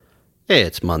Hey,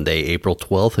 it's Monday, April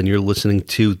 12th, and you're listening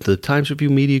to the Times Review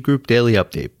Media Group Daily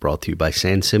Update, brought to you by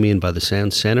San Simeon by the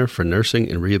Sound Center for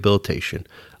Nursing and Rehabilitation.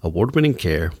 Award-winning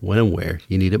care when and where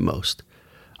you need it most.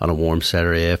 On a warm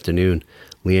Saturday afternoon,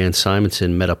 Leanne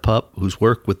Simonson met a pup whose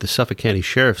work with the Suffolk County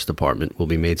Sheriff's Department will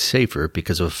be made safer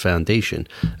because of a foundation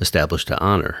established to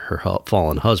honor her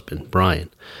fallen husband, Brian.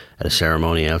 At a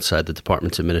ceremony outside the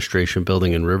department's administration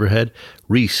building in Riverhead,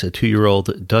 Reese, a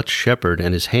 2-year-old Dutch Shepherd,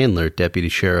 and his handler, Deputy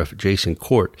Sheriff Jason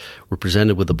Court, were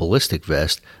presented with a ballistic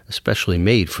vest especially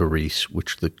made for Reese,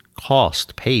 which the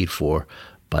cost paid for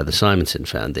by the Simonson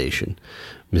Foundation.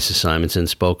 Mrs. Simonson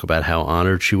spoke about how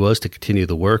honored she was to continue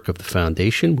the work of the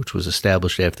foundation, which was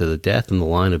established after the death in the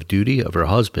line of duty of her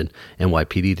husband,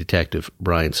 NYPD Detective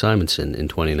Brian Simonson, in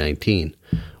 2019.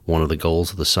 One of the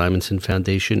goals of the Simonson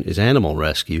Foundation is animal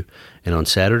rescue, and on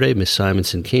Saturday, Miss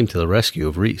Simonson came to the rescue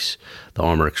of Reese. The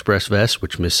Armor Express vest,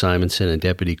 which Miss Simonson and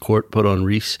Deputy Court put on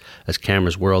Reese as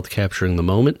cameras were capturing the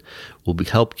moment, will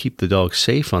help keep the dog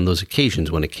safe on those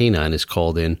occasions when a canine is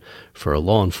called in for a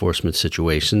law enforcement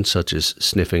situation, such as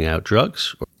sniffing out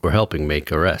drugs or helping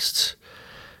make arrests.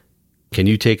 Can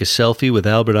you take a selfie with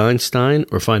Albert Einstein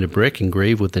or find a brick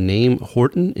engraved with the name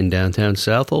Horton in downtown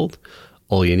Southold?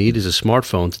 All you need is a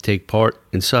smartphone to take part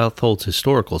in Southold's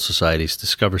Historical Society's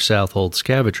Discover Southold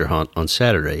scavenger hunt on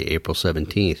Saturday, April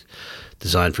 17th.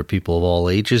 Designed for people of all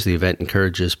ages, the event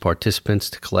encourages participants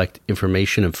to collect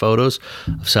information and photos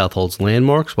of Southold's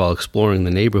landmarks while exploring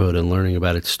the neighborhood and learning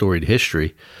about its storied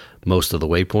history. Most of the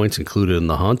waypoints included in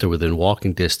the hunt are within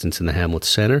walking distance in the Hamlet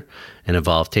Center and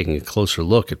involve taking a closer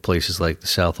look at places like the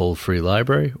Southold Free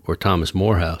Library or Thomas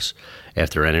More House.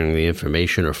 After entering the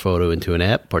information or photo into an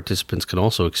app, participants can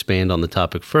also expand on the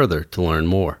topic further to learn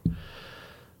more.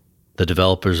 The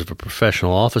developers of a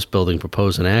professional office building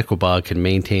propose an Aquabog can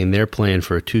maintain their plan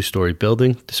for a 2-story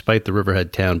building, despite the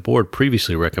Riverhead Town Board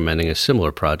previously recommending a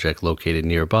similar project located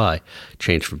nearby,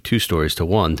 changed from 2 stories to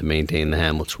 1 to maintain the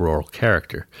hamlet's rural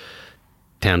character.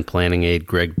 Town planning aide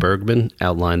Greg Bergman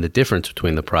outlined the difference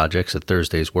between the projects at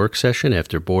Thursday's work session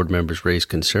after board members raised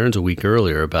concerns a week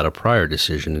earlier about a prior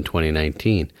decision in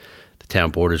 2019. The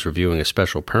town board is reviewing a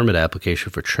special permit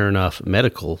application for Chernoff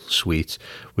Medical Suites,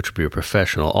 which would be a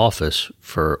professional office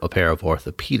for a pair of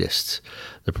orthopedists.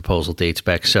 The proposal dates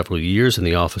back several years, and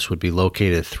the office would be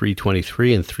located at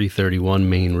 323 and 331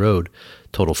 Main Road.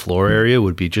 Total floor area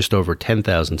would be just over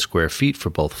 10,000 square feet for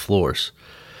both floors.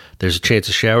 There's a chance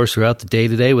of showers throughout the day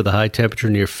today with a high temperature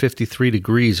near 53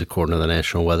 degrees, according to the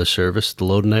National Weather Service. The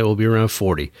low tonight will be around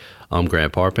 40. I'm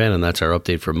Grant Parpan, and that's our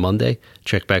update for Monday.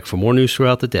 Check back for more news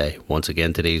throughout the day. Once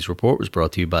again, today's report was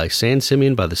brought to you by San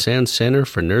Simeon by the Sound Center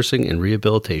for Nursing and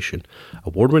Rehabilitation.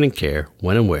 Award-winning care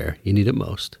when and where you need it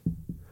most.